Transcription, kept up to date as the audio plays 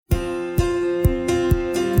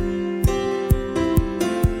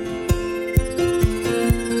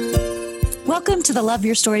Welcome to the Love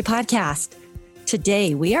Your Story podcast.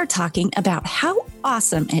 Today, we are talking about how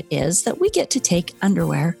awesome it is that we get to take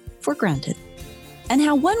underwear for granted, and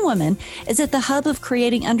how one woman is at the hub of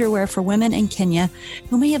creating underwear for women in Kenya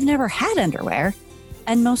who may have never had underwear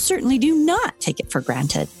and most certainly do not take it for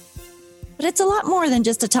granted. But it's a lot more than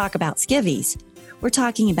just a talk about skivvies. We're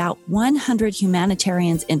talking about 100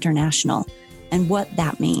 Humanitarians International and what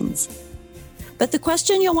that means. But the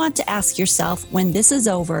question you'll want to ask yourself when this is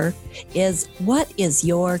over is, what is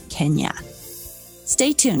your Kenya?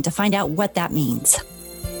 Stay tuned to find out what that means.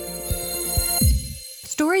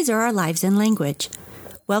 Stories are our lives in language.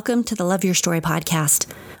 Welcome to the Love Your Story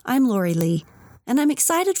podcast. I'm Lori Lee, and I'm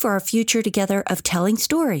excited for our future together of telling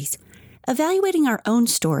stories, evaluating our own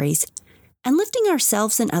stories, and lifting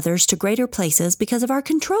ourselves and others to greater places because of our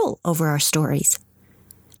control over our stories.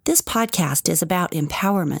 This podcast is about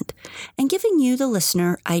empowerment and giving you, the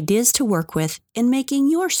listener, ideas to work with in making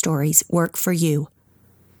your stories work for you.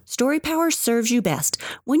 Story power serves you best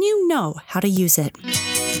when you know how to use it.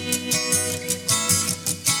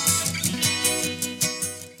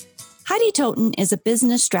 Heidi Toten is a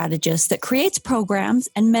business strategist that creates programs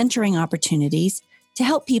and mentoring opportunities to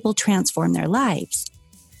help people transform their lives.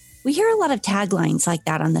 We hear a lot of taglines like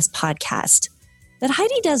that on this podcast. But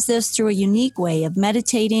Heidi does this through a unique way of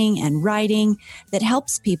meditating and writing that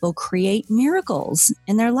helps people create miracles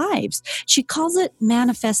in their lives. She calls it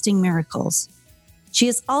manifesting miracles. She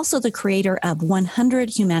is also the creator of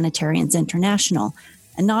 100 Humanitarians International,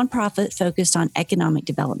 a nonprofit focused on economic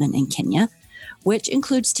development in Kenya, which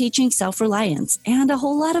includes teaching self-reliance and a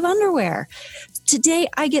whole lot of underwear. Today,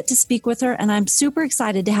 I get to speak with her, and I'm super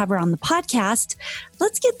excited to have her on the podcast.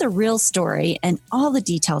 Let's get the real story and all the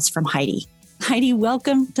details from Heidi. Heidi,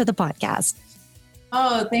 welcome to the podcast.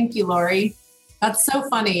 Oh, thank you, Lori. That's so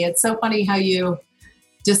funny. It's so funny how you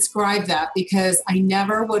describe that, because I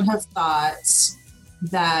never would have thought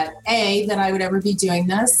that I would ever be doing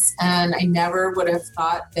this. And I never would have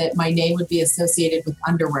thought that my name would be associated with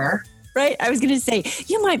underwear. Right. I was going to say,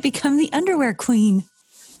 you might become the underwear queen.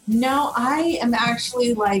 No, I am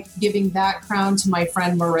actually giving that crown to my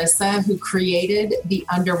friend Marissa, who created the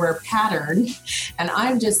underwear pattern. And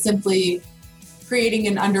I'm just simply creating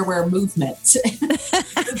an underwear movement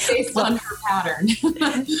based on her pattern.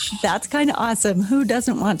 That's kind of awesome. Who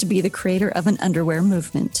doesn't want to be the creator of an underwear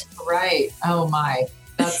movement? Right. Oh my.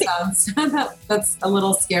 That sounds, that's a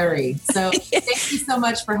little scary. So thank you so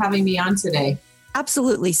much for having me on today.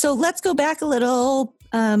 Absolutely. So let's go back a little,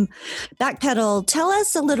 backpedal. Tell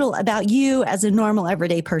us a little about you as a normal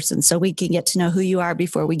everyday person so we can get to know who you are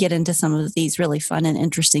before we get into some of these really fun and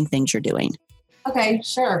interesting things you're doing. Okay,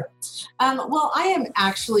 sure. Well, I am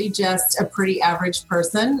actually just a pretty average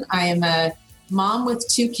person. I am a mom with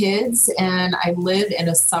 2 kids, and I live in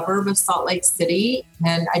a suburb of Salt Lake City,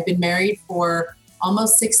 and I've been married for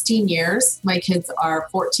almost 16 years. My kids are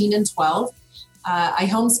 14 and 12. I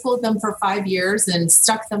homeschooled them for 5 years and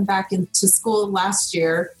stuck them back into school last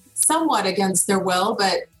year, somewhat against their will,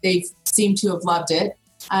 but they seem to have loved it,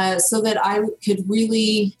 so that I could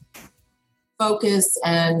really focus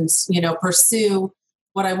and, pursue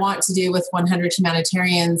what I want to do with 100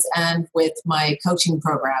 Humanitarians and with my coaching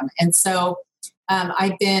program. And so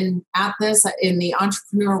I've been at this in the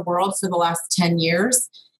entrepreneur world for the last 10 years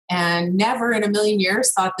and never in a million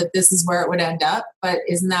years thought that this is where it would end up. But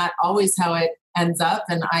isn't that always how it ends up?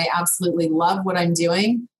 And I absolutely love what I'm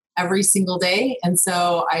doing every single day. And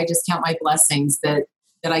so I just count my blessings that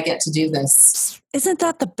I get to do this. Isn't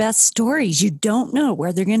that the best stories? You don't know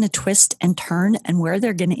where they're going to twist and turn and where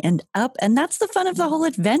they're going to end up. And that's the fun of the whole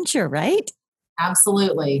adventure, right?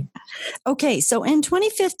 Absolutely. Okay, so in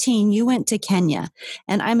 2015, you went to Kenya,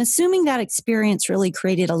 and I'm assuming that experience really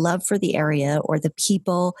created a love for the area or the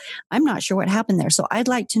people. I'm not sure what happened there. So I'd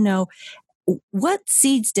like to know, what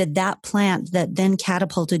seeds did that plant that then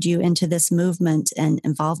catapulted you into this movement and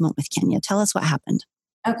involvement with Kenya? Tell us what happened.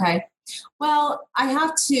 Okay. Well, I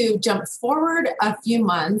have to jump forward a few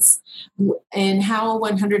months in how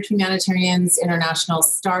 100 Humanitarians International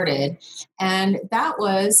started. And that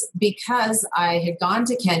was because I had gone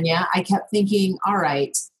to Kenya. I kept thinking, all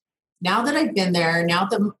right, now that I've been there, now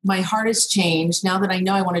that my heart has changed, now that I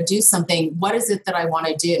know I want to do something, what is it that I want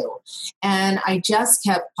to do? And I just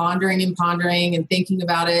kept pondering and thinking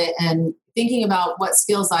about it and thinking about what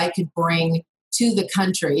skills I could bring to the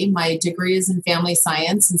country. My degree is in family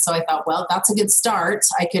science. And so I thought, well, that's a good start.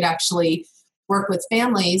 I could actually work with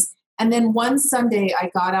families. And then one Sunday I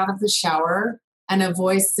got out of the shower and a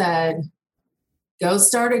voice said, go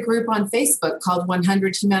start a group on Facebook called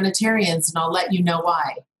 100 Humanitarians, and I'll let you know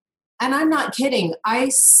why. And I'm not kidding. I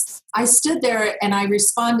stood there and I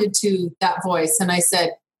responded to that voice and I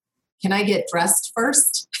said, can I get dressed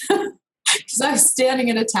first? Because I was standing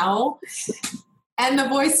in a towel. And the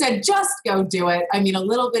voice said, just go do it. I mean, a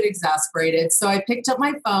little bit exasperated. So I picked up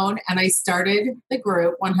my phone and I started the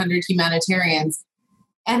group, 100 Humanitarians.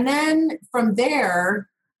 And then from there,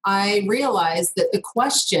 I realized that the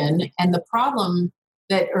question and the problem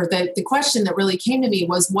the question that really came to me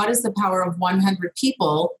was, what is the power of 100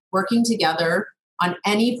 people working together on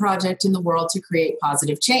any project in the world to create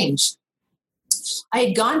positive change? I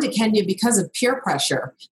had gone to Kenya because of peer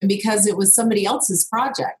pressure and because it was somebody else's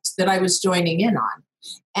project that I was joining in on.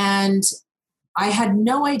 And I had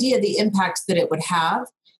no idea the impact that it would have.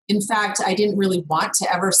 In fact, I didn't really want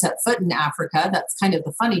to ever set foot in Africa. That's kind of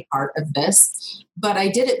the funny part of this. But I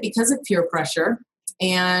did it because of peer pressure.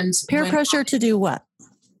 And peer pressure to do what?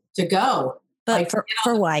 To go. But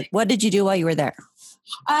for why? What did you do while you were there?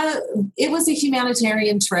 It was a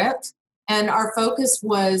humanitarian trip. And our focus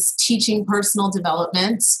was teaching personal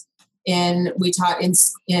development. We taught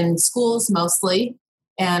in schools mostly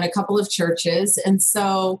and a couple of churches. And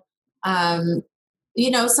so,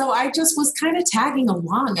 so I just was kind of tagging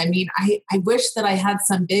along. I mean, I wish that I had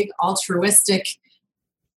some big altruistic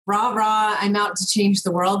rah, I'm out to change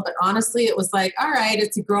the world. But honestly, it was like, all right,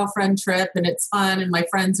 it's a girlfriend trip and it's fun and my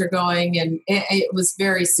friends are going, and it was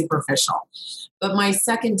very superficial. But my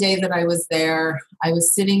second day that I was there, I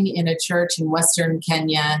was sitting in a church in Western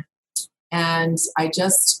Kenya, and I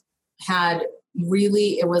just had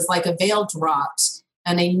it was like a veil dropped,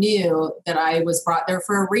 and I knew that I was brought there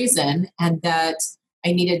for a reason and that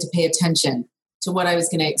I needed to pay attention to what I was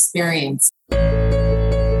going to experience.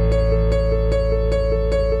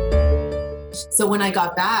 So when I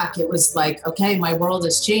got back, it was like, okay, my world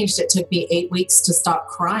has changed. It took me 8 weeks to stop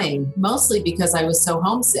crying, mostly because I was so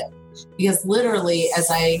homesick. Because literally, as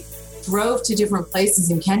I drove to different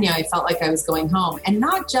places in Kenya, I felt like I was going home. And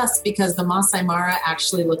not just because the Masai Mara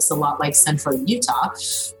actually looks a lot like central Utah,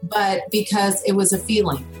 but because it was a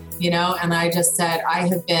feeling, and I just said, I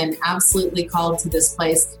have been absolutely called to this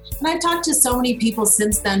place. And I've talked to so many people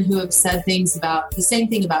since then who have said things about the same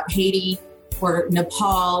thing about Haiti or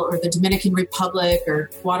Nepal or the Dominican Republic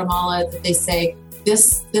or Guatemala, that they say,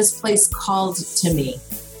 this place called to me.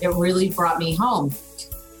 It really brought me home.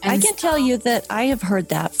 And I can tell you that I have heard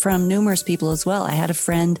that from numerous people as well. I had a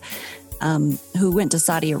friend who went to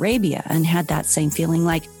Saudi Arabia and had that same feeling,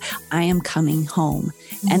 like, I am coming home.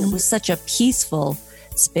 Mm-hmm. And it was such a peaceful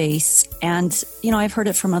space. And, I've heard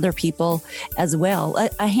it from other people as well,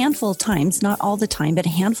 a handful of times, not all the time, but a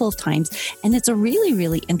handful of times. And it's a really,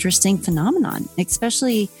 really interesting phenomenon,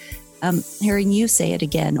 especially hearing you say it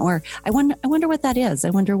again. Or I wonder what that is. I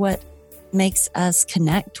wonder what makes us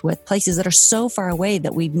connect with places that are so far away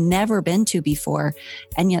that we've never been to before,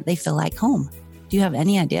 and yet they feel like home. Do you have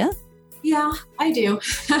any idea? Yeah, I do.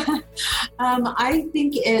 I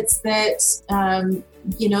think it's that,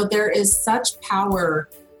 there is such power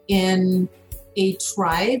in a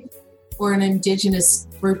tribe or an indigenous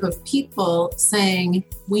group of people saying,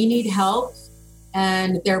 we need help,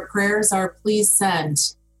 and their prayers are, please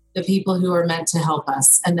send the people who are meant to help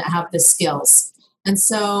us and that have the skills. And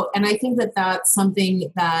I think that that's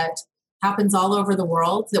something that happens all over the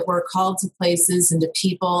world, that we're called to places and to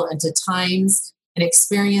people and to times and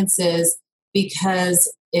experiences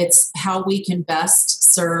because it's how we can best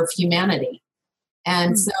serve humanity.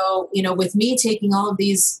 And so, with me taking all of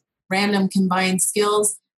these random combined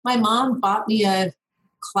skills, my mom bought me a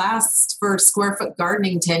class for square foot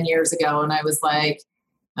gardening 10 years ago. And I was like,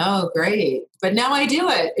 oh, great. But now I do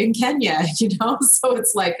it in Kenya, so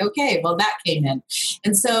it's like, okay, well, that came in.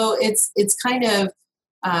 And so it's kind of,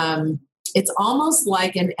 it's almost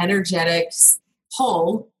like an energetic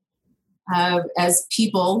pull as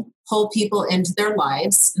people pull people into their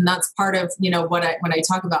lives. And that's part of, when I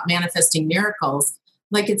talk about manifesting miracles,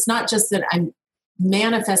 like, it's not just that I'm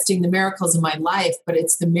manifesting the miracles in my life, but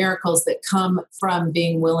it's the miracles that come from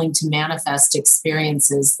being willing to manifest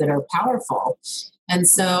experiences that are powerful. And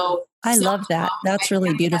so I love that. That's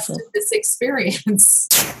really beautiful. This experience.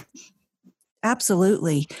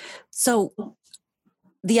 Absolutely. So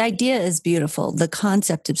the idea is beautiful. The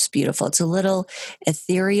concept is beautiful. It's a little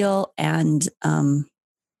ethereal and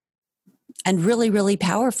really, really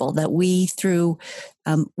powerful, that we, through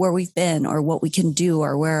where we've been or what we can do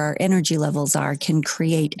or where our energy levels are, can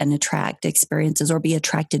create and attract experiences or be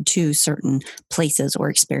attracted to certain places or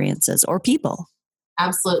experiences or people.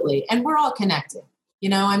 Absolutely. And we're all connected.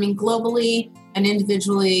 Globally and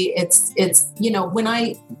individually, it's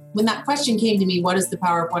when that question came to me, what is the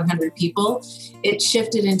power of 100 people? It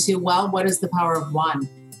shifted into, well, what is the power of one?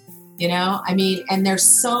 And there's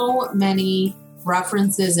so many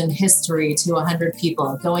references in history to 100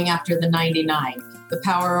 people, going after the 99, the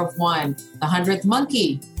power of one, the 100th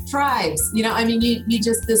monkey, tribes. You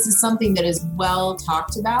just, this is something that is well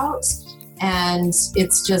talked about. And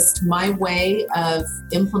it's just my way of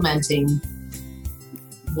implementing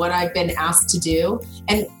what I've been asked to do.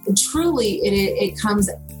 And truly, it comes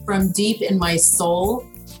from deep in my soul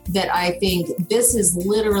that I think this is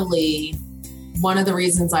literally one of the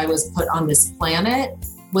reasons I was put on this planet,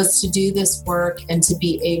 was to do this work and to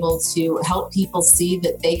be able to help people see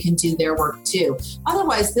that they can do their work too.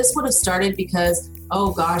 Otherwise, this would have started because,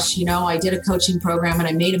 oh gosh, I did a coaching program and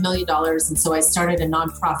I made $1 million. And so I started a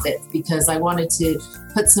nonprofit because I wanted to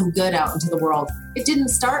put some good out into the world. It didn't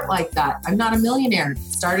start like that. I'm not a millionaire. It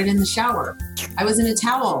started in the shower. I was in a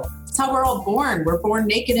towel. That's how we're all born. We're born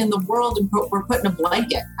naked in the world and we're put in a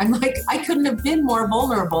blanket. I'm like, I couldn't have been more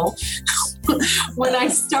vulnerable when I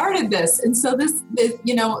started this. And so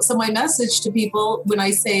so my message to people when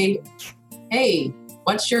I say, hey,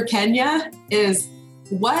 what's your Kenya, is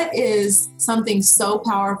what is something so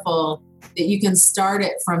powerful that you can start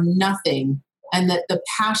it from nothing, and that the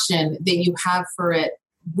passion that you have for it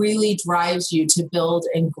really drives you to build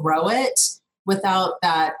and grow it without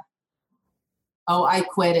that, oh, I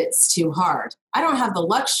quit, it's too hard. I don't have the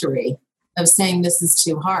luxury of saying this is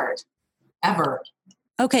too hard, ever.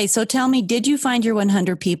 Okay, so tell me, did you find your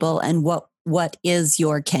 100 people, and what is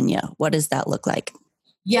your Kenya? What does that look like?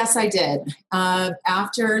 Yes, I did.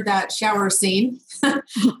 After that shower scene,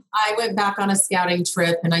 I went back on a scouting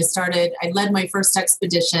trip and I led my first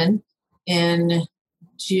expedition in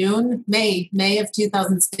May of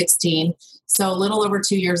 2016. So a little over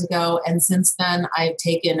 2 years ago. And since then, I've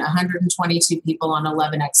taken 122 people on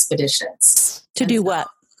 11 expeditions. To do what?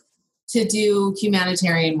 To do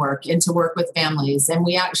humanitarian work and to work with families. And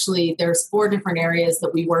there's 4 different areas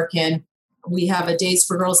that we work in. We have a Days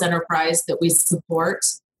for Girls enterprise that we support,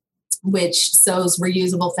 which sews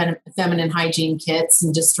reusable feminine hygiene kits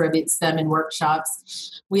and distributes them in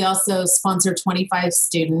workshops. We also sponsor 25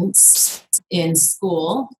 students in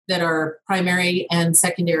school that are primary and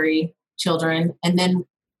secondary children. And then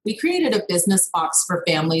we created a Business Box for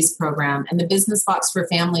Families program. And the Business Box for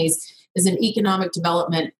Families is an economic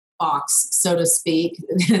development box, so to speak,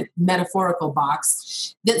 metaphorical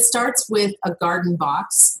box, that starts with a garden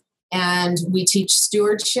box. And we teach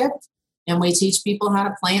stewardship, and we teach people how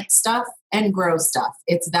to plant stuff and grow stuff.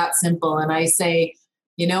 It's that simple. And I say,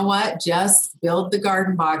 you know what? Just build the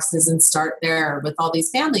garden boxes and start there with all these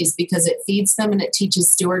families, because it feeds them and it teaches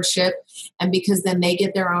stewardship. And because then they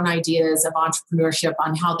get their own ideas of entrepreneurship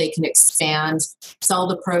on how they can expand, sell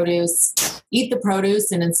the produce, eat the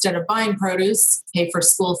produce, and instead of buying produce, pay for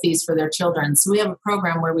school fees for their children. So we have a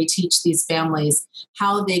program where we teach these families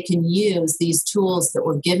how they can use these tools that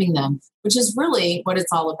we're giving them, which is really what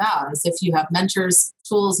it's all about. Is if you have mentors,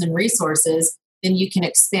 tools, and resources, then you can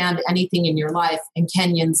expand anything in your life, and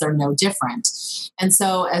Kenyans are no different. And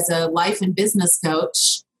so as a life and business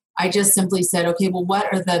coach, I just simply said, okay, well,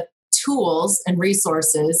 what are the tools and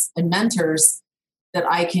resources and mentors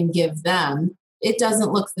that I can give them? It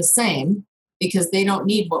doesn't look the same because they don't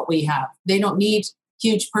need what we have. They don't need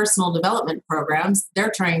huge personal development programs.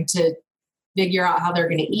 They're trying to figure out how they're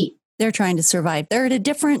going to eat. They're trying to survive. They're at a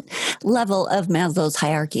different level of Maslow's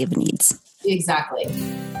hierarchy of needs. Exactly.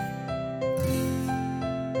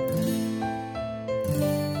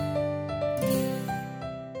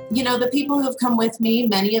 The people who have come with me,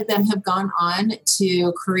 many of them have gone on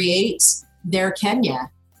to create their Kenya,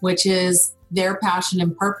 which is their passion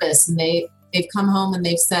and purpose. And they've come home and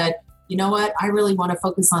they've said, you know what, I really want to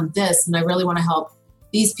focus on this, and I really want to help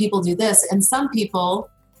these people do this. And some people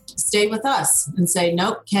stay with us and say,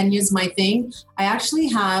 nope, Kenya's my thing. I actually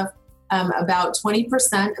have about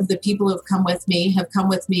 20% of the people who have come with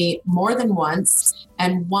me more than once.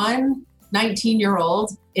 And one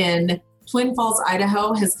 19-year-old in Twin Falls,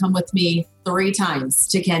 Idaho has come with me 3 times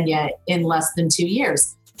to Kenya in less than 2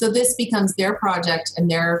 years. So this becomes their project and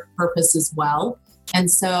their purpose as well. And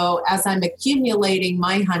so as I'm accumulating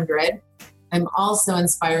my 100, I'm also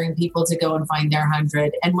inspiring people to go and find their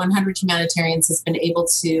 100. And 100 Humanitarians has been able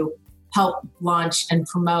to help launch and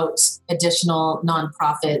promote additional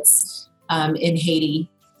nonprofits in Haiti,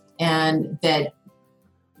 and that,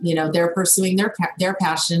 they're pursuing their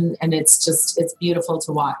passion, and it's beautiful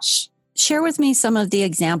to watch. Share with me some of the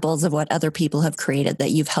examples of what other people have created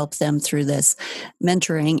that you've helped them through this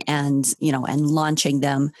mentoring and launching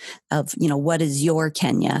them of, what is your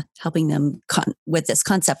Kenya, helping them with this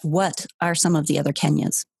concept. What are some of the other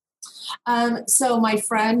Kenyas? So my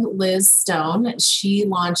friend Liz Stone, she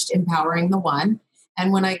launched Empowering the One.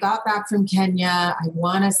 And when I got back from Kenya, I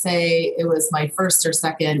want to say it was my first or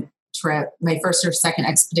second trip, my first or second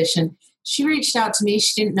expedition, she reached out to me.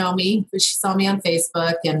 She didn't know me, but she saw me on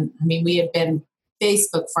Facebook. And I mean, we had been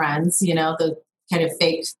Facebook friends, the kind of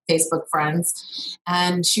fake Facebook friends.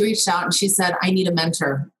 And she reached out and she said, I need a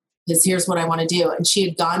mentor because here's what I want to do. And she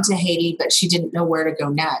had gone to Haiti, but she didn't know where to go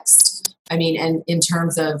next. I mean, and in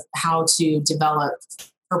terms of how to develop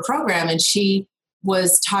her program. And she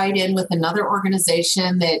was tied in with another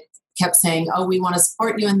organization that kept saying, oh, we want to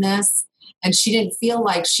support you in this. And she didn't feel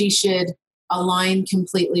like she should align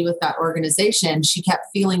completely with that organization. She kept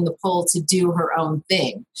feeling the pull to do her own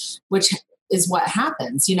thing, which is what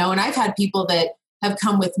happens, and I've had people that have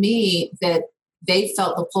come with me that they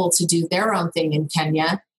felt the pull to do their own thing in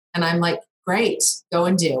Kenya. And I'm like, great, go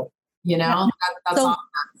and do, that's awesome.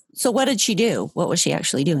 So what did she do? What was she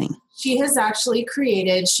actually doing? She has actually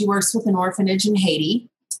she works with an orphanage in Haiti,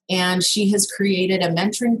 and she has created a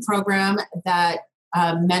mentoring program that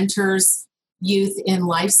mentors youth in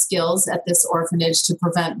life skills at this orphanage to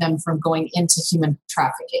prevent them from going into human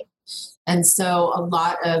trafficking. And so a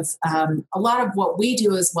lot of what we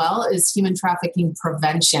do as well is human trafficking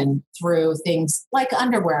prevention through things like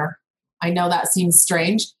underwear. I know that seems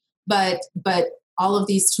strange, but all of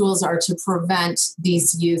these tools are to prevent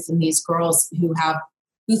these youth and these girls who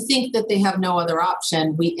think that they have no other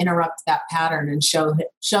option. We interrupt that pattern and show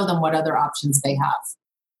them what other options they have.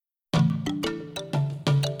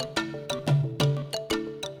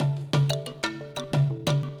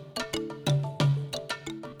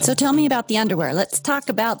 So tell me about the underwear. Let's talk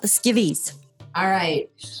about the skivvies. All right.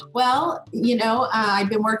 Well, I've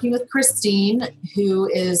been working with Christine, who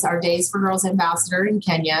is our Days for Girls ambassador in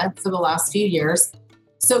Kenya for the last few years.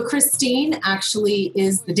 So Christine actually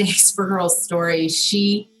is the Days for Girls story.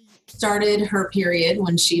 She started her period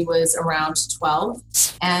when she was around 12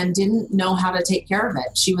 and didn't know how to take care of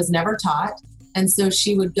it. She was never taught. And so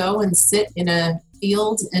she would go and sit in a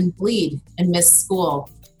field and bleed and miss school.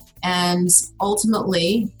 And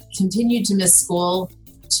ultimately continued to miss school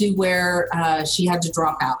to where she had to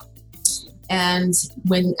drop out. And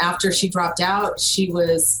after she dropped out, she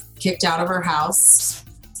was kicked out of her house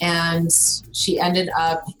and she ended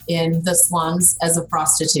up in the slums as a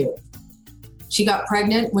prostitute. She got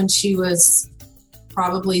pregnant when she was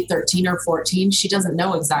probably 13 or 14. She doesn't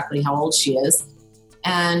know exactly how old she is,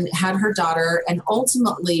 and had her daughter. And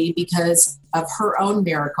ultimately, because of her own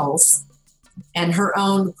miracles and her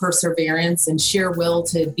own perseverance and sheer will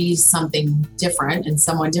to be something different and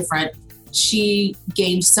someone different, she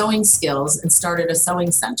gained sewing skills and started a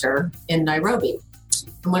sewing center in Nairobi.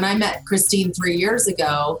 And when I met Christine 3 years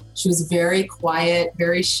ago, she was very quiet,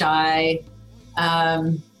 very shy.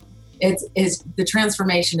 The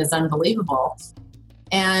transformation is unbelievable.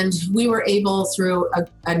 And we were able, through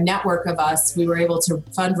a network of us, we were able to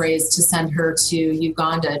fundraise to send her to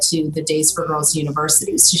Uganda to the Days for Girls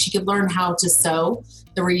University so she could learn how to sew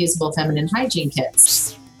the reusable feminine hygiene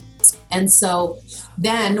kits. And so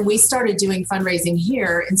then we started doing fundraising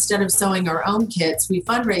here. Instead of sewing our own kits, we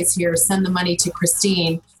fundraise here, send the money to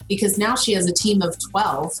Christine, because now she has a team of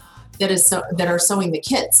 12 that are sewing the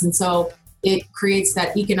kits. And so it creates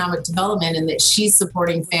that economic development, and that she's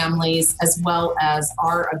supporting families as well as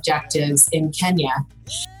our objectives in Kenya.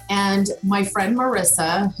 And my friend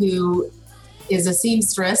Marissa, who is a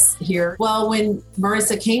seamstress here, well, when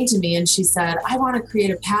Marissa came to me and she said, I want to create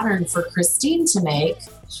a pattern for Christine to make,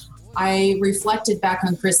 I reflected back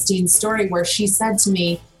on Christine's story where she said to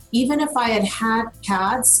me, even if I had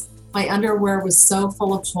pads, my underwear was so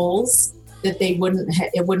full of holes that it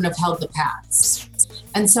wouldn't have held the pads.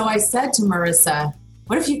 And so I said to Marissa,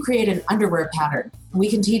 what if you create an underwear pattern? We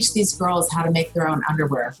can teach these girls how to make their own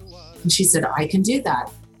underwear. And she said, I can do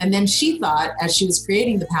that. And then she thought, as she was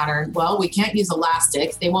creating the pattern, well, we can't use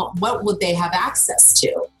elastic. What would they have access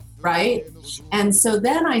to, right? And so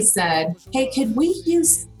then I said, hey, could we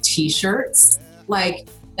use t-shirts like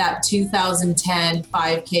that 2010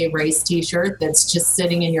 5K race t-shirt that's just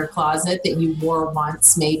sitting in your closet that you wore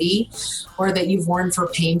once maybe, or that you've worn for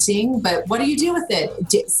painting, but what do you do with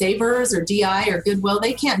it? Savers or DI or Goodwill,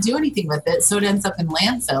 they can't do anything with it. So it ends up in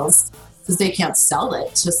landfills because they can't sell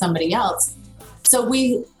it to somebody else. So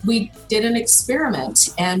we did an experiment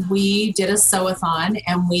and we did a sew-a-thon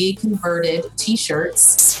and we converted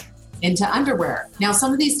t-shirts into underwear. Now,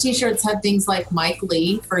 some of these t-shirts had things like Mike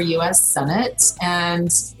Lee for U.S. Senate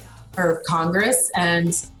or Congress and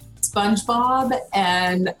SpongeBob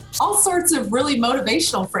and all sorts of really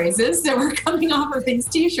motivational phrases that were coming off of these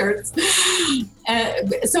t-shirts.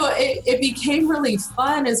 So it became really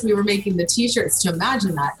fun as we were making the t-shirts to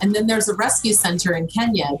imagine that. And then there's a rescue center in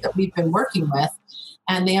Kenya that we've been working with.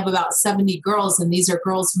 And they have about 70 girls, and these are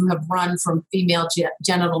girls who have run from female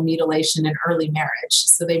genital mutilation in early marriage.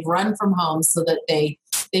 So they've run from home so that they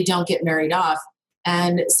don't get married off.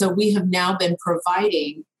 And so we have now been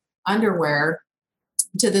providing underwear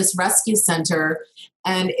to this rescue center.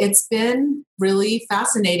 And it's been really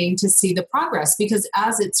fascinating to see the progress, because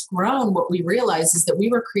as it's grown, what we realized is that we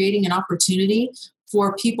were creating an opportunity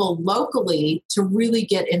for people locally to really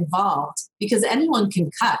get involved, because anyone can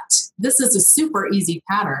cut. This is a super easy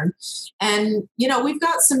pattern. And, we've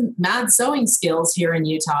got some mad sewing skills here in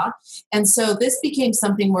Utah. And so this became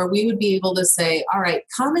something where we would be able to say, all right,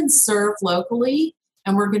 come and serve locally,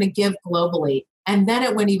 and we're going to give globally. And then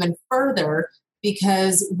it went even further,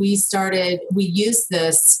 because we used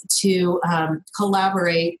this to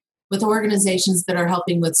collaborate with organizations that are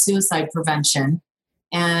helping with suicide prevention.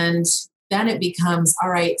 And then it becomes, all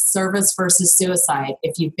right, service versus suicide.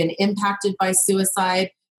 If you've been impacted by suicide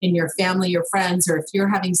in your family, your friends, or if you're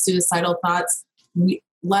having suicidal thoughts,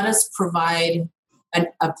 let us provide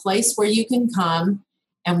a place where you can come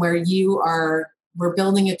and where we're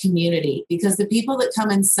building a community. Because the people that come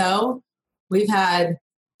and sew, we've had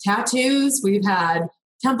tattoos, we've had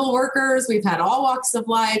temple workers, we've had all walks of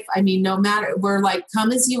life. I mean, no matter, we're like,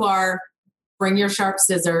 come as you are, bring your sharp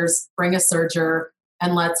scissors, bring a serger,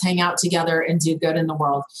 and let's hang out together and do good in the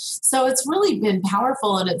world. So it's really been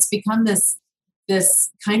powerful, and it's become this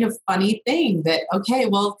kind of funny thing that, okay,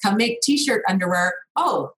 well, come make t-shirt underwear.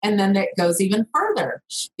 Oh, and then it goes even further,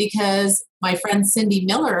 because my friend Cindy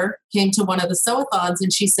Miller came to one of the sew-a-thons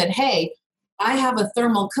and she said, hey, I have a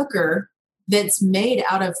thermal cooker that's made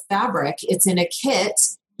out of fabric. It's in a kit.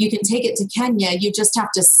 You can take it to Kenya. You just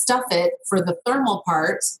have to stuff it for the thermal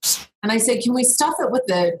part. And I said, can we stuff it with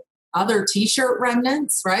the other t-shirt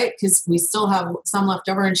remnants, right? Because we still have some left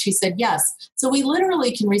over. And she said, yes. So we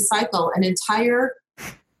literally can recycle an entire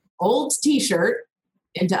old t-shirt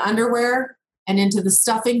into underwear and into the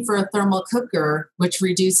stuffing for a thermal cooker, which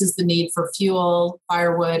reduces the need for fuel,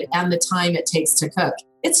 firewood, and the time it takes to cook.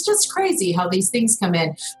 It's just crazy how these things come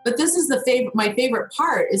in. But this is my favorite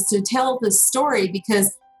part, is to tell this story,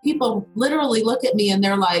 because people literally look at me and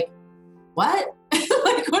they're like, what?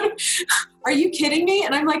 Like, what? Are you kidding me?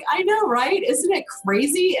 And I'm like, I know, right? Isn't it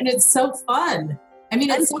crazy? And it's so fun. I mean,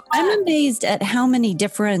 it's so fun. I'm amazed at how many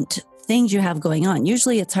different things you have going on.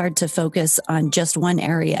 Usually it's hard to focus on just one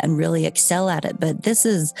area and really excel at it. But this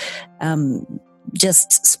is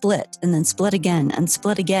just split and then split again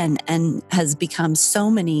and has become so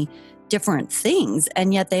many different things.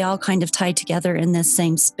 And yet they all kind of tie together in this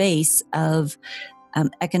same space of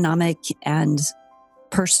economic and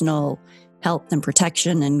personal health and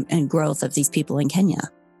protection and growth of these people in Kenya.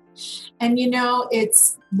 And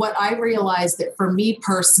it's what I realized, that for me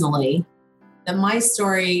personally, that my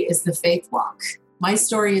story is the faith walk. My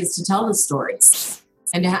story is to tell the stories.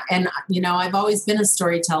 And I've always been a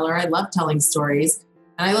storyteller. I love telling stories,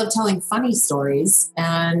 and I love telling funny stories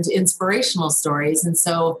and inspirational stories. And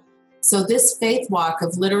so this faith walk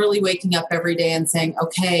of literally waking up every day and saying,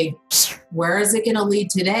 okay, where is it going to lead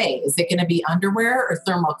today? Is it going to be underwear or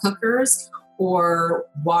thermal cookers or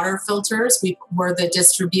water filters? We're the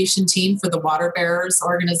distribution team for the Water Bearers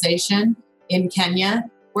organization in Kenya.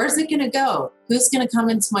 Where's it going to go? Who's going to come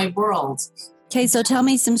into my world? Okay, so tell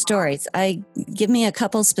me some stories. Give me a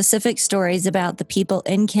couple specific stories about the people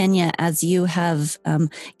in Kenya as you have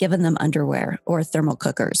given them underwear or thermal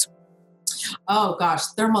cookers. Oh gosh,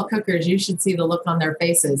 thermal cookers, you should see the look on their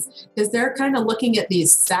faces, because they're kind of looking at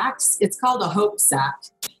these sacks. It's called a hope sack.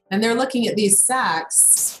 And they're looking at these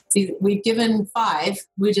sacks. See, we've given 5.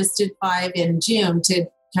 We just did 5 in June to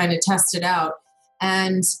kind of test it out.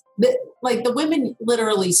 And the women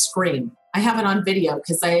literally scream. I have it on video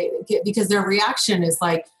because their reaction is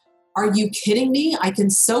like, are you kidding me? I can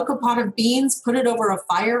soak a pot of beans, put it over a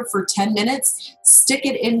fire for 10 minutes, stick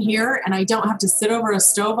it in here, and I don't have to sit over a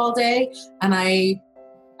stove all day, and I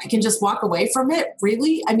can just walk away from it.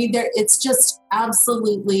 Really? I mean, it's just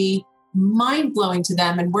absolutely mind-blowing to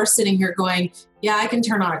them. And we're sitting here going, yeah, I can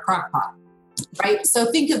turn on a crock pot, right? So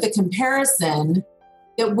think of the comparison,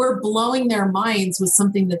 that we're blowing their minds with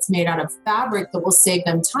something that's made out of fabric that will save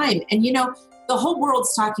them time. And the whole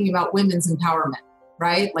world's talking about women's empowerment,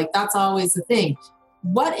 right? Like, that's always the thing.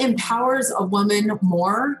 What empowers a woman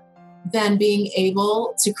more than being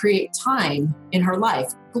able to create time in her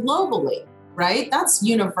life globally, right? That's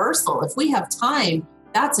universal. If we have time,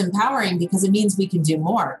 that's empowering, because it means we can do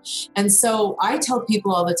more. And so I tell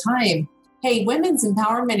people all the time, hey, women's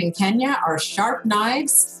empowerment in Kenya are sharp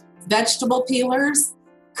knives, vegetable peelers,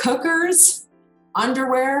 cookers,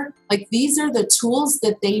 underwear. Like, these are the tools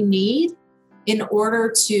that they need in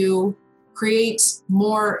order to create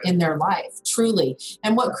more in their life, truly.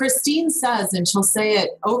 And what Christine says, and she'll say it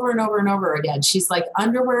over and over and over again, she's like,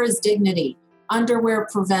 underwear is dignity. Underwear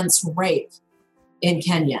prevents rape in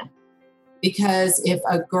Kenya. Because if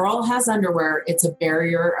a girl has underwear, it's a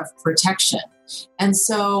barrier of protection. And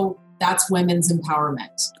so that's women's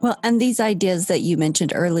empowerment. Well, and these ideas that you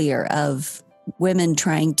mentioned earlier of women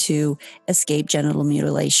trying to escape genital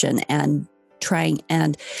mutilation and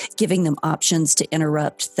giving them options to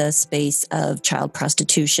interrupt the space of child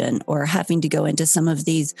prostitution, or having to go into some of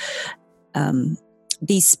these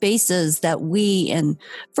spaces that we in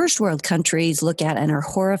first world countries look at and are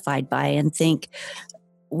horrified by and think,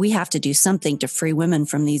 we have to do something to free women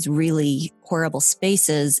from these really horrible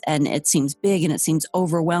spaces. And it seems big and it seems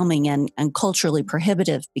overwhelming and culturally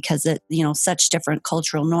prohibitive because it, such different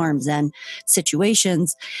cultural norms and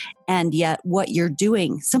situations. And yet what you're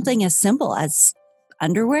doing, something as simple as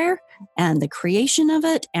underwear and the creation of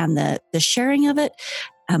it and the sharing of it,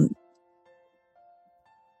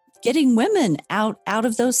 getting women out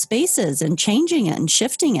of those spaces and changing it and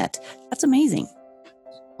shifting it. That's amazing.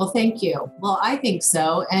 Well, thank you. Well, I think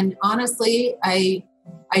so. And honestly, I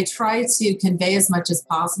try to convey as much as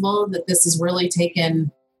possible that this has really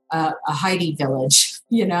taken a Heidi village.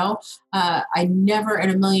 I never in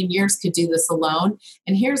a million years could do this alone.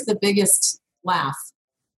 And here's the biggest laugh,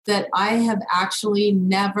 that I have actually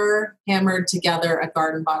never hammered together a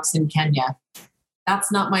garden box in Kenya.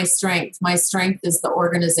 That's not my strength. My strength is the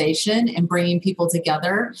organization and bringing people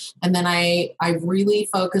together. And then I really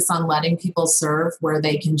focus on letting people serve where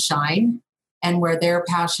they can shine and where their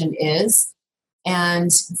passion is.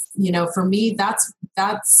 And, for me, that's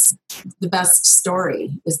the best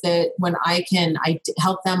story, is that when I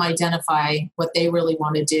help them identify what they really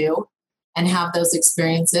want to do and have those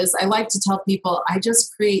experiences. I like to tell people, I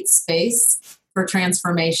just create space for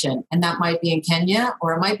transformation. And that might be in Kenya,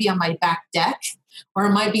 or it might be on my back deck, or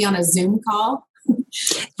it might be on a Zoom call.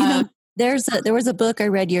 There was a book I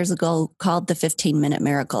read years ago called The 15-Minute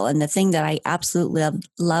Miracle. And the thing that I absolutely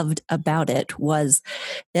loved about it was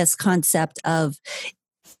this concept of,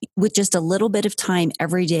 with just a little bit of time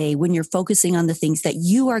every day, when you're focusing on the things that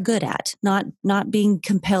you are good at, not being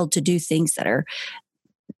compelled to do things that are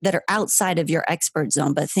outside of your expert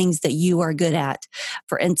zone, but things that you are good at.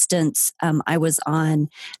 For instance, I was on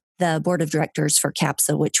the board of directors for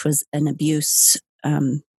CAPSA, which was an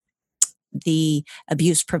the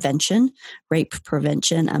abuse prevention, rape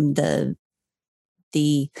prevention,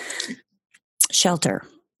 the shelter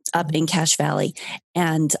up in Cache Valley.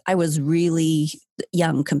 And I was really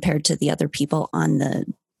young compared to the other people on the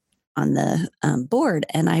board.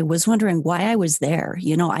 And I was wondering why I was there.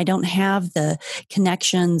 I don't have the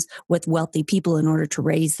connections with wealthy people in order to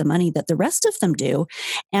raise the money that the rest of them do.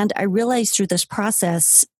 And I realized through this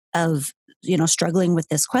process of struggling with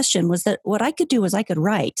this question was that what I could do was I could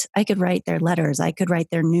write their letters. I could write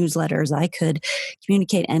their newsletters. I could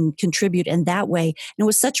communicate and contribute in that way. And it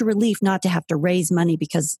was such a relief not to have to raise money,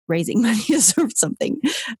 because raising money is something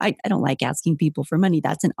I don't like asking people for money.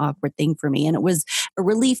 That's an awkward thing for me. And it was a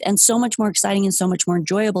relief and so much more exciting and so much more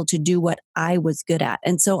enjoyable to do what I was good at.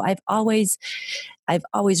 And so I've always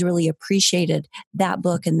really appreciated that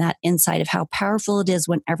book and that insight of how powerful it is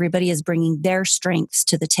when everybody is bringing their strengths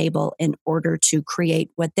to the table in order to create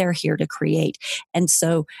what they're here to create. And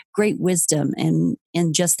so great wisdom in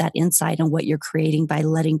just that insight on what you're creating by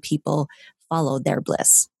letting people follow their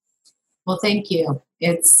bliss. Well, thank you.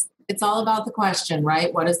 It's all about the question,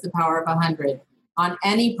 right? What is the power of 100 on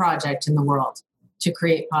any project in the world to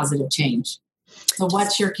create positive change? So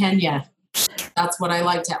what's your Kenya? That's what I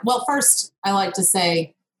like to. Well, first, I like to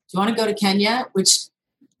say, do you want to go to Kenya? Which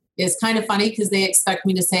is kind of funny because they expect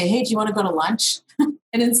me to say, hey, do you want to go to lunch?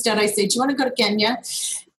 And instead I say, do you want to go to Kenya?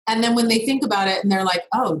 And then when they think about it and they're like,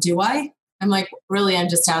 oh, do I? I'm like, really, I'm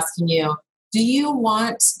just asking you, do you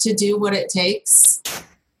want to do what it takes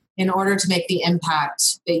in order to make the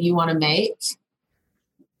impact that you want to make?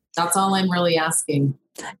 That's all I'm really asking.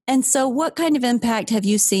 And so what kind of impact have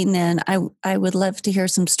you seen then? I would love to hear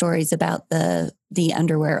some stories about the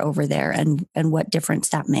underwear over there and what difference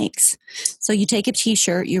that makes. So you take a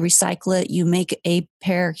t-shirt, you recycle it, you make a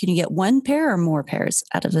pair. Can you get one pair or more pairs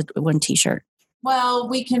out of one t-shirt? Well,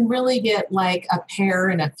 we can really get like a pair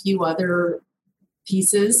and a few other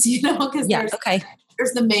pieces, because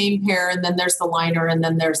there's the main pair, and then there's the liner, and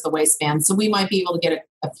then there's the waistband. So we might be able to get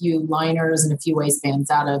a few liners and a few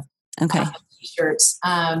waistbands out of t-shirts.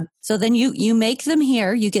 So then you make them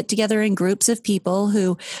here. You get together in groups of people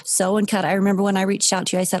who sew and cut. I remember when I reached out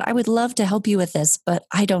to you, I said, I would love to help you with this, but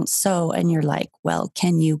I don't sew. And you're like, well,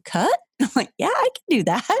 can you cut? I'm like, yeah, I can do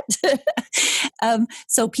that.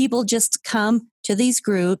 So people just come to these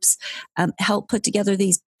groups, help put together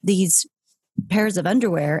these pairs of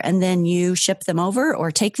underwear, and then you ship them over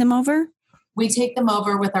or take them over? We take them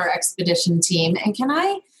over with our expedition team. And can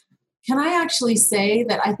I actually say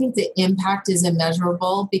that I think the impact is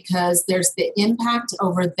immeasurable, because there's the impact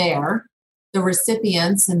over there, the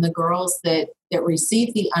recipients and the girls that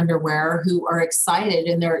receive the underwear who are excited,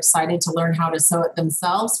 and they're excited to learn how to sew it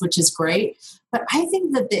themselves, which is great. But I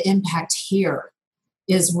think that the impact here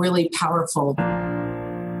is really powerful.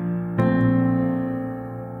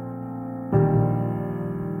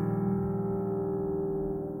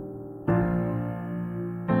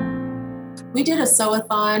 We did a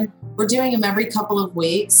sew-a-thon. We're doing them every couple of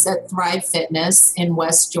weeks at Thrive Fitness in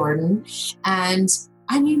West Jordan. And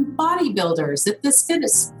I mean, bodybuilders at this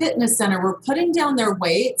fitness center were putting down their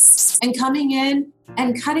weights and coming in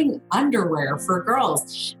and cutting underwear for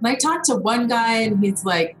girls. And I talked to one guy, and he's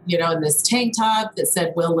like, in this tank top that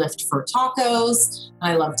said, "We'll lift for tacos."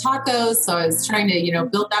 And I love tacos. So I was trying to,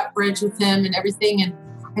 build that bridge with him and everything. And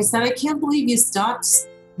I said, "I can't believe you stopped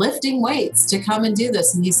lifting weights to come and do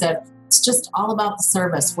this." And he said, "It's just all about the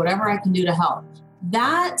service, whatever I can do to help."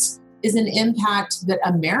 That is an impact that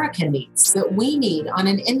America needs, that we need on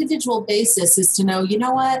an individual basis, is to know,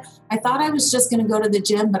 what? I thought I was just going to go to the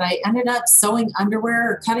gym, but I ended up sewing underwear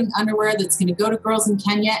or cutting underwear that's going to go to girls in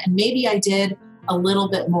Kenya. And maybe I did a little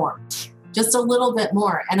bit more, just a little bit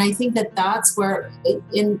more. And I think that that's where,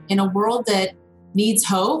 in a world that needs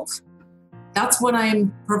hope, that's what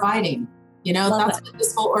I'm providing. That's what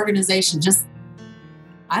this whole organization just,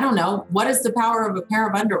 I don't know. What is the power of a pair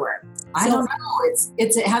of underwear? I don't know.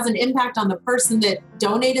 It has an impact on the person that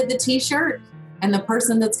donated the t-shirt and the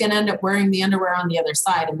person that's going to end up wearing the underwear on the other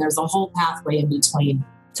side. And there's a whole pathway in between.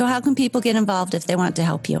 So how can people get involved if they want to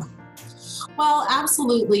help you? Well,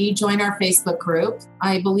 absolutely. Join our Facebook group.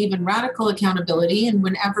 I believe in radical accountability. And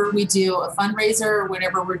whenever we do a fundraiser, or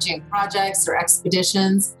whenever we're doing projects or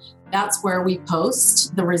expeditions, that's where we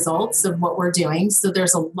post the results of what we're doing. So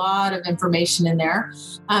there's a lot of information in there.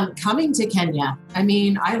 Coming to Kenya. I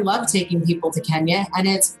mean, I love taking people to Kenya, and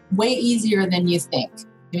it's way easier than you think.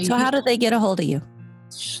 So how do they get a hold of you?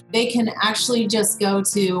 They can actually just go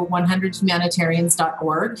to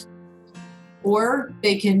 100humanitarians.org, or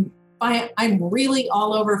they can find, I'm really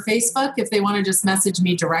all over Facebook. If they want to just message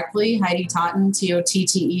me directly, Heidi Totten,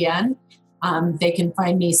 Totten. They can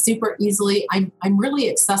find me super easily. I'm really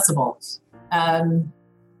accessible.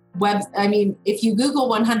 If you Google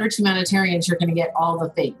 100 Humanitarians, you're going to get all the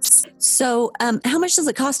things. So how much does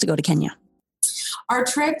it cost to go to Kenya? Our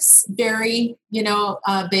trips vary,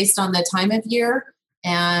 based on the time of year.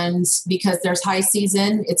 And because there's high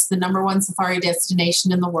season, it's the number one safari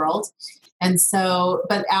destination in the world. And so,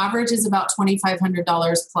 but average is about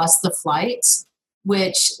 $2,500 plus the flight,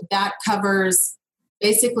 which that covers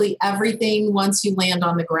basically everything once you land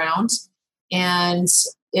on the ground, and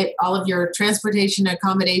all of your transportation,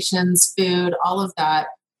 accommodations, food, all of that.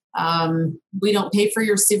 We don't pay for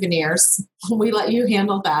your souvenirs. We let you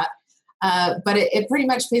handle that. But it pretty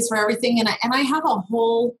much pays for everything. And I have a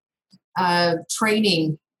whole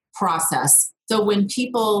training process. So when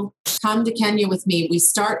people come to Kenya with me, we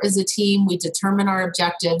start as a team. We determine our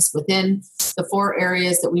objectives within the 4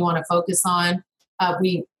 areas that we want to focus on.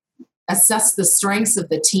 We assess the strengths of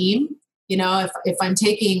the team. If I'm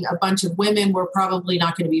taking a bunch of women, we're probably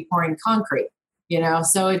not going to be pouring concrete,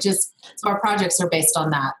 so our projects are based on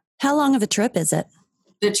that. How long of a trip is it?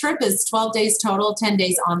 The trip is 12 days total, 10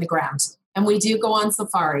 days on the ground. And we do go on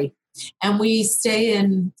safari, and we stay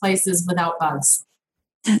in places without bugs.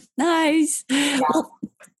 Nice. Yeah. Well,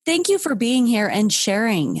 thank you for being here and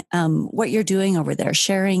sharing what you're doing over there,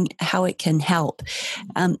 sharing how it can help.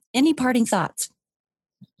 Any parting thoughts?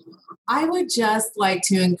 I would just like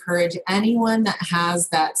to encourage anyone that has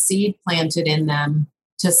that seed planted in them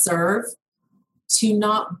to serve, to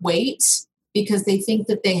not wait because they think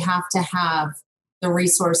that they have to have the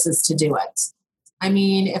resources to do it. I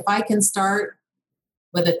mean, if I can start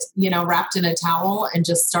with wrapped in a towel and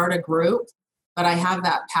just start a group, but I have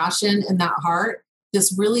that passion and that heart,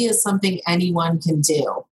 this really is something anyone can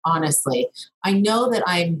do. Honestly, I know that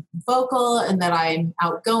I'm vocal and that I'm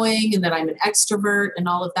outgoing and that I'm an extrovert and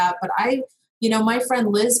all of that. But my friend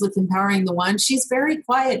Liz with Empowering the One, she's very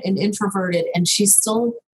quiet and introverted, and she's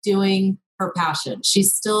still doing her passion.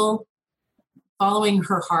 She's still following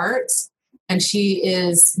her heart, and she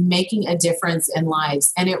is making a difference in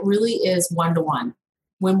lives. And it really is one-to-one.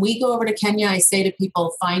 When we go over to Kenya, I say to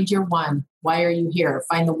people, find your one. Why are you here?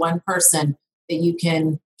 Find the one person that you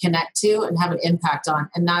can connect to and have an impact on.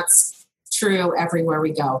 And that's true everywhere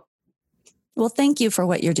we go. Well, thank you for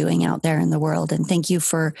what you're doing out there in the world. And thank you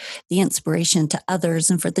for the inspiration to others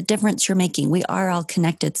and for the difference you're making. We are all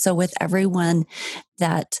connected. So with every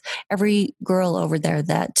girl over there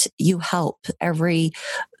that you help, every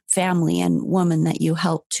family and woman that you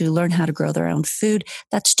help to learn how to grow their own food,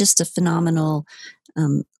 that's just a phenomenal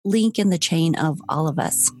link in the chain of all of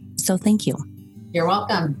us. So thank you. You're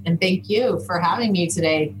welcome. And thank you for having me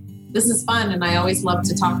today. This is fun, and I always love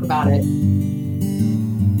to talk about it.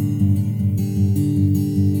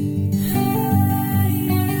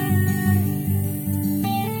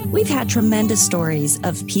 We've had tremendous stories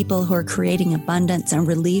of people who are creating abundance and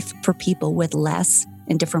relief for people with less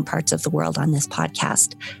in different parts of the world on this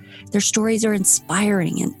podcast. Their stories are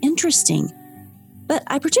inspiring and interesting. But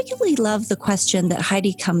I particularly love the question that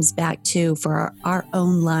Heidi comes back to for our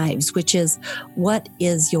own lives, which is, what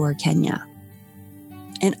is your Kenya?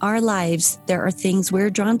 In our lives, there are things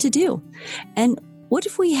we're drawn to do. And what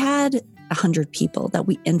if we had 100 people that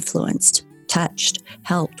we influenced, touched,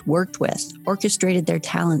 helped, worked with, orchestrated their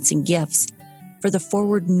talents and gifts for the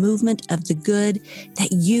forward movement of the good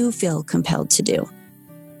that you feel compelled to do?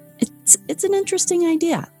 It's an interesting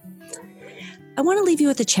idea. I want to leave you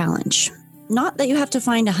with a challenge. Not that you have to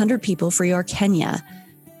find 100 people for your Kenya,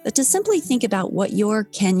 but to simply think about what your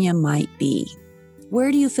Kenya might be.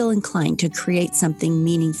 Where do you feel inclined to create something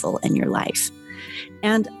meaningful in your life?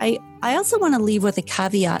 And I also want to leave with a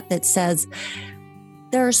caveat that says,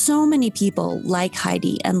 there are so many people like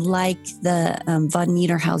Heidi and like the von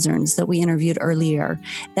Niederhausens that we interviewed earlier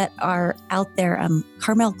that are out there,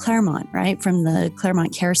 Carmel Claremont, right, from the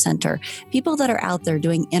Claremont Care Center, people that are out there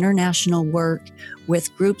doing international work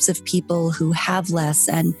with groups of people who have less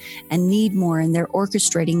and need more, and they're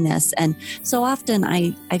orchestrating this. And so often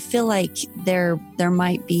I feel like there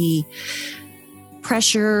might be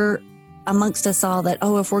pressure amongst us all that,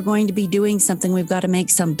 if we're going to be doing something, we've got to make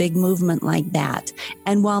some big movement like that.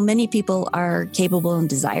 And while many people are capable and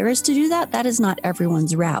desirous to do that, that is not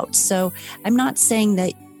everyone's route. So I'm not saying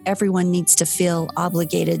that everyone needs to feel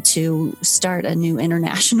obligated to start a new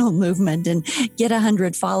international movement and get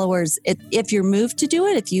 100 followers. If you're moved to do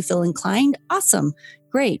it, if you feel inclined, awesome.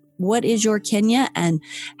 Great. What is your Kenya, and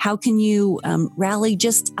how can you rally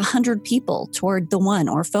just 100 people toward the one,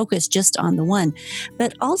 or focus just on the one?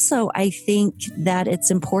 But also, I think that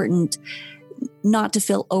it's important not to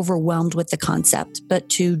feel overwhelmed with the concept, but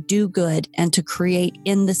to do good and to create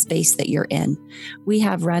in the space that you're in. We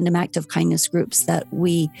have random act of kindness groups that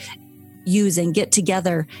we use and get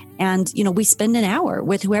together, and we spend an hour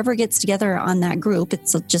with whoever gets together on that group.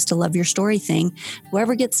 It's just a love your story thing.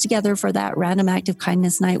 Whoever gets together for that random act of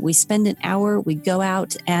kindness night, we spend an hour, we go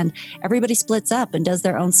out, and everybody splits up and does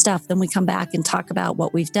their own stuff. Then we come back and talk about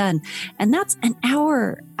what we've done, and that's an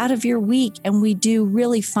hour out of your week, and we do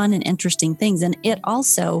really fun and interesting things. And it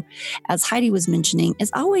also, as Heidi was mentioning,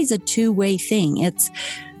 is always a two-way thing. It's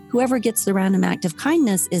whoever gets the random act of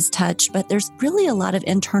kindness is touched, but there's really a lot of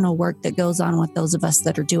internal work that goes on with those of us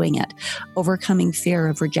that are doing it, overcoming fear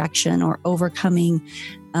of rejection, or overcoming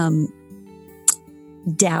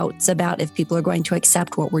doubts about if people are going to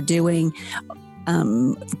accept what we're doing,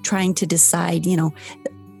 trying to decide,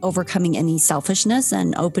 overcoming any selfishness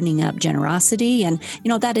and opening up generosity, and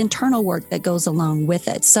that internal work that goes along with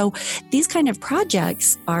it. So these kind of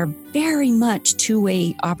projects are very much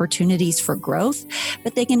two-way opportunities for growth,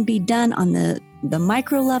 but they can be done on the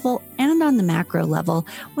micro level and on the macro level,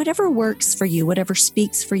 whatever works for you, whatever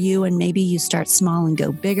speaks for you. And maybe you start small and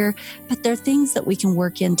go bigger, but they're things that we can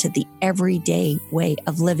work into the everyday way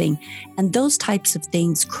of living. And those types of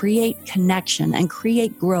things create connection and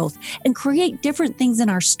create growth and create different things in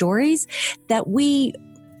our stories that we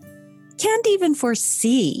can't even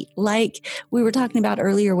foresee. Like we were talking about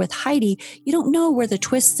earlier with Heidi, you don't know where the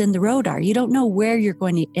twists in the road are. You don't know where you're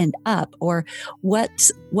going to end up, or what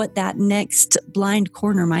that next blind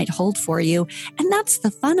corner might hold for you. And that's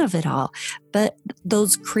the fun of it all. But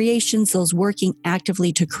those creations, those working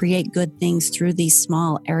actively to create good things through these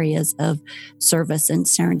small areas of service and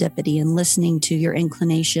serendipity, and listening to your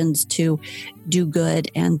inclinations to do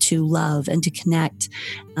good and to love and to connect,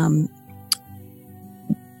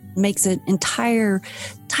 makes an entire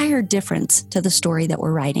difference to the story that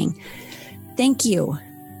we're writing. Thank you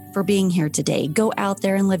for being here today. Go out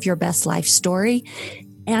there and live your best life story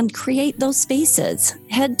and create those spaces.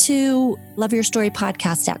 Head to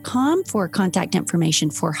loveyourstorypodcast.com for contact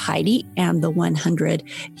information for Heidi and the 100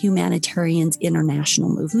 Humanitarians International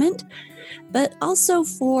Movement, but also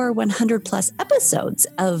for 100 plus episodes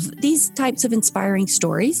of these types of inspiring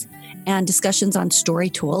stories and discussions on story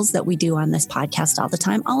tools that we do on this podcast all the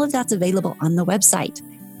time. All of that's available on the website.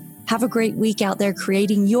 Have a great week out there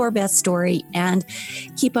creating your best story, and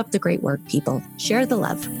keep up the great work, people. Share the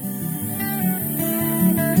love.